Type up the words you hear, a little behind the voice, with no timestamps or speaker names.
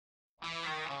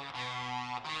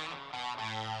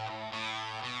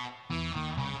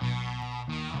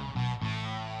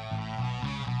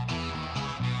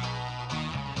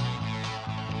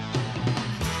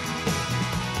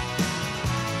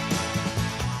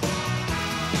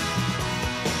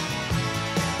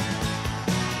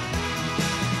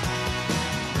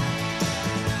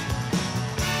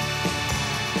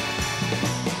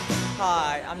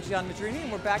I'm Gian Madrini,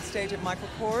 and we're backstage at Michael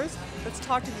Kors. Let's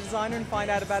talk to the designer and find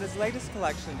out about his latest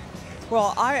collection.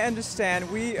 Well, I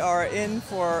understand we are in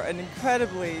for an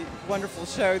incredibly wonderful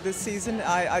show this season.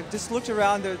 I've just looked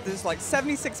around. There's like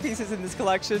 76 pieces in this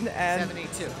collection. And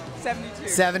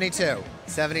 72.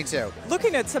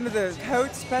 Looking at some of the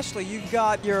coats especially, you've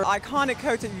got your iconic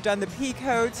coats and you've done the pea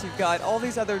coats. You've got all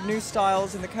these other new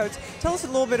styles in the coats. Tell us a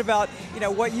little bit about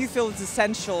what you feel is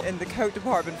essential in the coat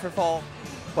department for fall.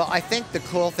 Well, I think the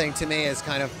cool thing to me is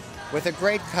kind of with a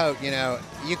great coat,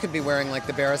 you could be wearing like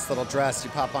the barest little dress,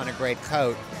 you pop on a great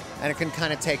coat, and it can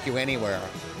kind of take you anywhere.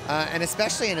 And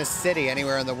especially in a city,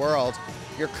 anywhere in the world,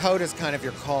 your coat is kind of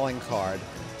your calling card.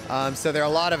 So there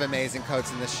are a lot of amazing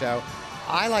coats in this show.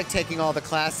 I like taking all the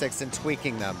classics and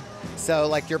tweaking them. So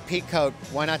like your pea coat,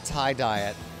 why not tie-dye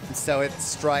it? And so it's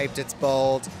striped, it's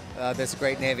bold. There's a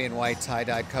great navy and white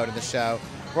tie-dyed coat in the show.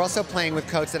 We're also playing with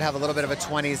coats that have a little bit of a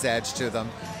 20s edge to them,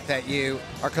 that you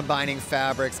are combining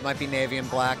fabrics. Might be navy and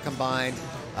black combined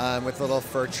with a little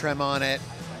fur trim on it.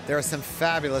 There are some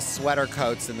fabulous sweater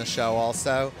coats in the show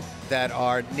also that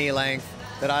are knee length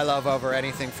that I love over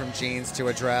anything from jeans to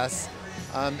a dress.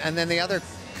 And then the other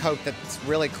coat that's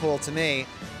really cool to me,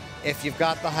 if you've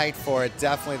got the height for it,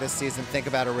 definitely this season think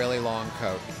about a really long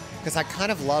coat. Because I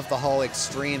kind of love the whole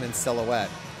extreme in silhouette.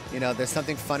 There's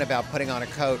something fun about putting on a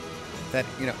coat that,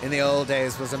 in the old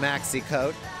days was a maxi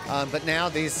coat. But now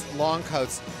these long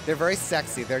coats, they're very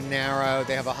sexy. They're narrow,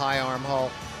 they have a high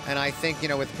armhole. And I think,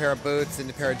 with a pair of boots and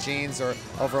a pair of jeans or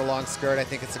over a long skirt, I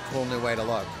think it's a cool new way to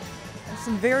look. And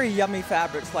some very yummy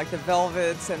fabrics like the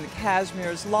velvets and the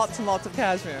cashmeres, lots and lots of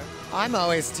cashmere.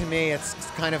 To me, it's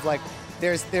kind of like,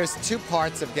 there's two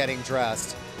parts of getting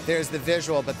dressed. There's the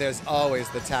visual, but there's always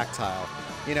the tactile.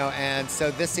 And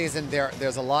so this season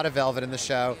there's a lot of velvet in the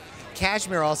show.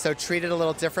 Cashmere also treated a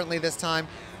little differently this time.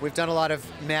 We've done a lot of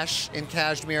mesh in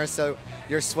cashmere, so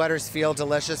your sweaters feel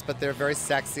delicious, but they're very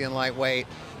sexy and lightweight.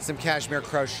 Some cashmere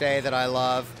crochet that I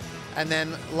love. And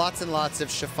then lots and lots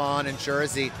of chiffon and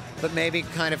jersey, but maybe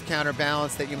kind of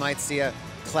counterbalance that you might see a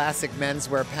classic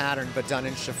menswear pattern, but done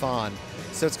in chiffon.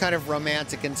 So it's kind of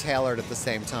romantic and tailored at the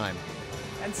same time.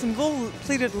 And some little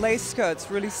pleated lace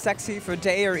skirts, really sexy for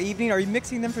day or evening. Are you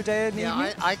mixing them for day and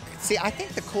evening? I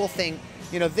think the cool thing,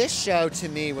 this show to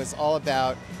me was all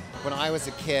about when I was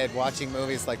a kid watching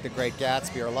movies like The Great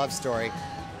Gatsby or Love Story.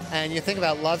 And you think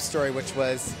about Love Story, which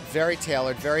was very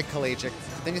tailored, very collegiate.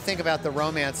 Then you think about the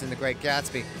romance in The Great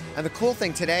Gatsby. And the cool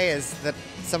thing today is that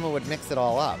someone would mix it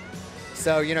all up.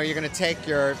 So, you're going to take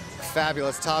your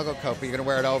fabulous toggle coat, but you're going to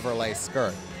wear it over a lace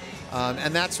skirt.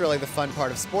 And that's really the fun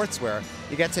part of sportswear.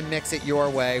 You get to mix it your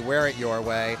way, wear it your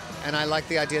way. And I like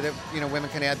the idea that, women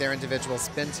can add their individual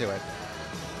spin to it.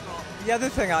 The other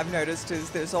thing I've noticed is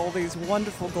there's all these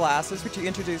wonderful glasses, which you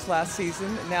introduced last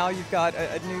season. Now you've got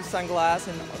a new sunglass,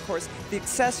 and of course, the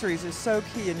accessories are so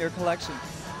key in your collection.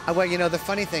 Well, the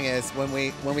funny thing is, when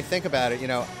we think about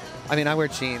it, I wear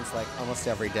jeans like almost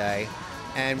every day,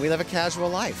 and we live a casual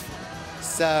life.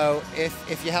 So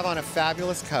if you have on a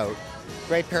fabulous coat,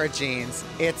 great pair of jeans,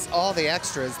 it's all the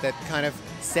extras that kind of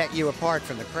set you apart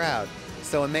from the crowd.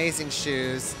 So amazing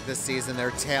shoes this season. They're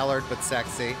tailored but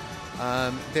sexy.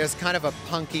 There's kind of a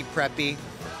punky, preppy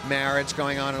marriage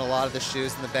going on in a lot of the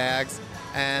shoes and the bags.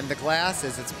 And the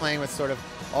glasses, it's playing with sort of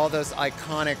all those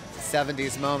iconic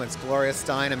 70s moments. Gloria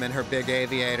Steinem and her big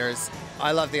aviators.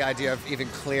 I love the idea of even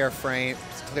clear frames,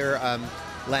 clear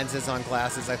lenses on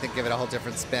glasses. I think give it a whole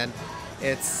different spin.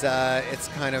 It's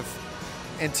kind of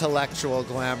intellectual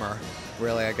glamour,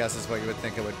 really, I guess is what you would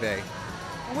think it would be.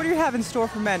 What do you have in store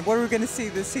for men? What are we going to see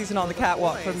this season on the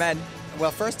catwalk for men?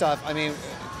 Well, first off,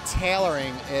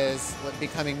 tailoring is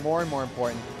becoming more and more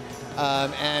important.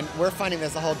 And we're finding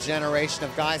there's a whole generation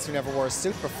of guys who never wore a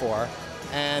suit before.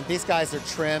 And these guys are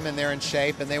trim and they're in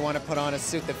shape and they want to put on a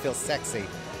suit that feels sexy.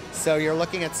 So you're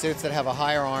looking at suits that have a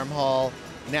higher armhole,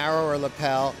 narrower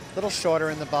lapel, a little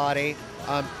shorter in the body.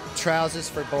 Trousers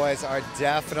for boys are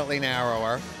definitely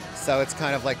narrower. So it's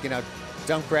kind of like,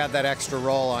 don't grab that extra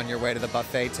roll on your way to the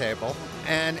buffet table.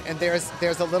 And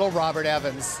there's a little Robert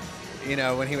Evans,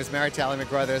 when he was married to Ally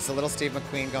McGraw, there's a little Steve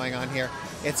McQueen going on here.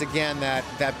 It's again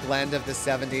that blend of the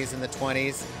 70s and the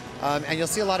 20s. And you'll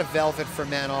see a lot of velvet for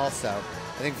men also.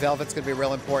 I think velvet's going to be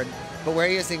real important. But we're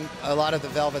using a lot of the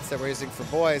velvets that we're using for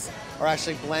boys are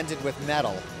actually blended with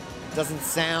metal. It doesn't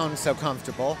sound so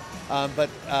comfortable, but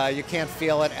you can't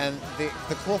feel it. And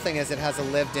the cool thing is it has a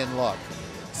lived-in look.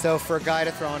 So for a guy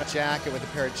to throw on a jacket with a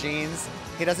pair of jeans,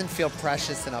 he doesn't feel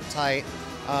precious and uptight.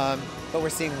 But we're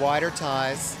seeing wider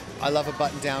ties. I love a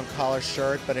button-down collar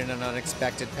shirt, but in an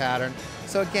unexpected pattern.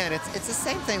 So again, it's the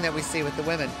same thing that we see with the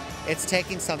women. It's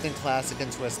taking something classic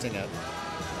and twisting it.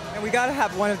 And And we got to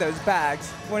have one of those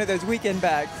bags, one of those weekend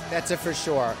bags. That's it for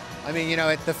sure. I mean, you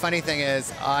know, the funny thing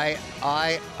is, I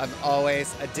am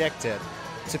always addicted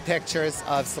to pictures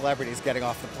of celebrities getting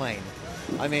off the plane.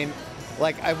 I mean,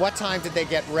 like, at what time did they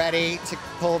get ready to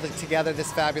pull together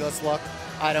this fabulous look?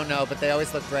 I don't know, but they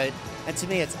always look great. And to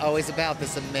me, it's always about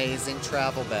this amazing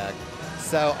travel bag.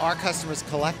 So our customers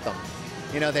collect them.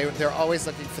 You know, they're always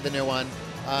looking for the new one.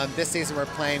 This season we're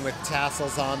playing with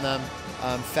tassels on them,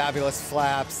 fabulous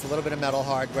flaps, a little bit of metal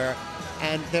hardware,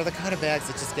 and they're the kind of bags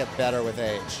that just get better with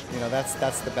age. You know, that's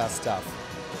the best stuff.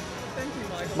 Thank you,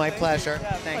 Michael. My pleasure.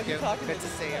 Yeah, Thank you. talking Good to to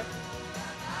see you.